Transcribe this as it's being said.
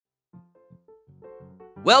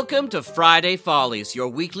Welcome to Friday Follies, your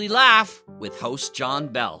weekly laugh with host John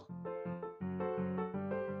Bell.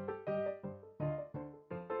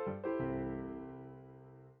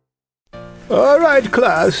 All right,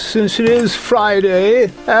 class, since it is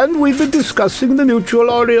Friday, and we've been discussing the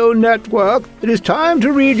Mutual Audio Network, it is time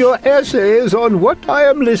to read your essays on what I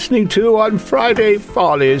am listening to on Friday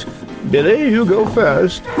Follies. Billy, you go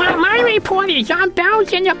first. My report is on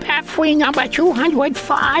Bells in the Pathway number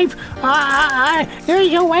 205.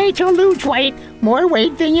 There's a way to lose weight, more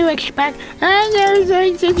weight than you expect, and there's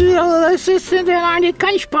a little assistant on the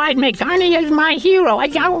Kunspad mix. Honey is my hero. I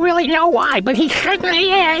don't really know why, but he certainly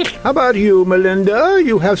is. How about you, Melinda?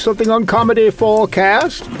 You have something on Comedy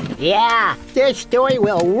Forecast? Yeah, this story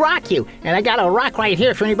will rock you, and I got a rock right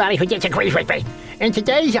here for anybody who disagrees with me. In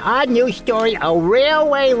today's odd news story, a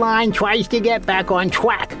railway line tries to get back on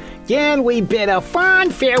track. Then we bid a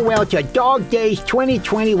fond farewell to Dog Days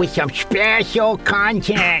 2020 with some special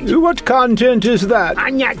content. What content is that?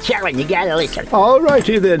 I'm not telling, you gotta listen. All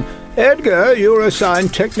righty then. Edgar, you're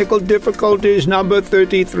assigned Technical Difficulties number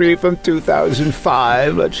 33 from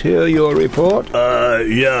 2005. Let's hear your report.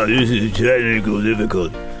 Yeah, this is technical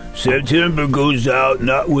difficulty. September goes out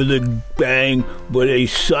not with a bang, but a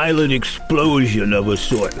silent explosion of a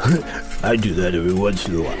sort. I do that every once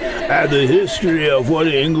in a while. And the history of one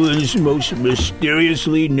of England's most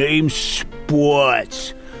mysteriously named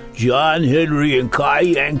sports. John Henry and Kai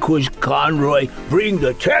Yankush Conroy bring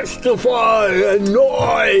the testify and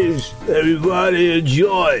noise. Everybody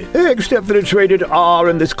enjoy. Except that it's rated R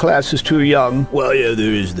and this class is too young. Well, yeah,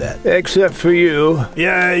 there is that. Except for you.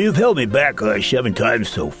 Yeah, you've held me back 7 times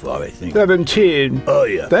so far, I think. 17. Oh,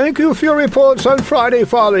 yeah. Thank you for your reports on Friday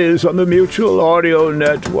Follies on the Mutual Audio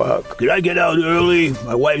Network. Could I get out early?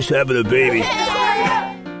 My wife's having a baby.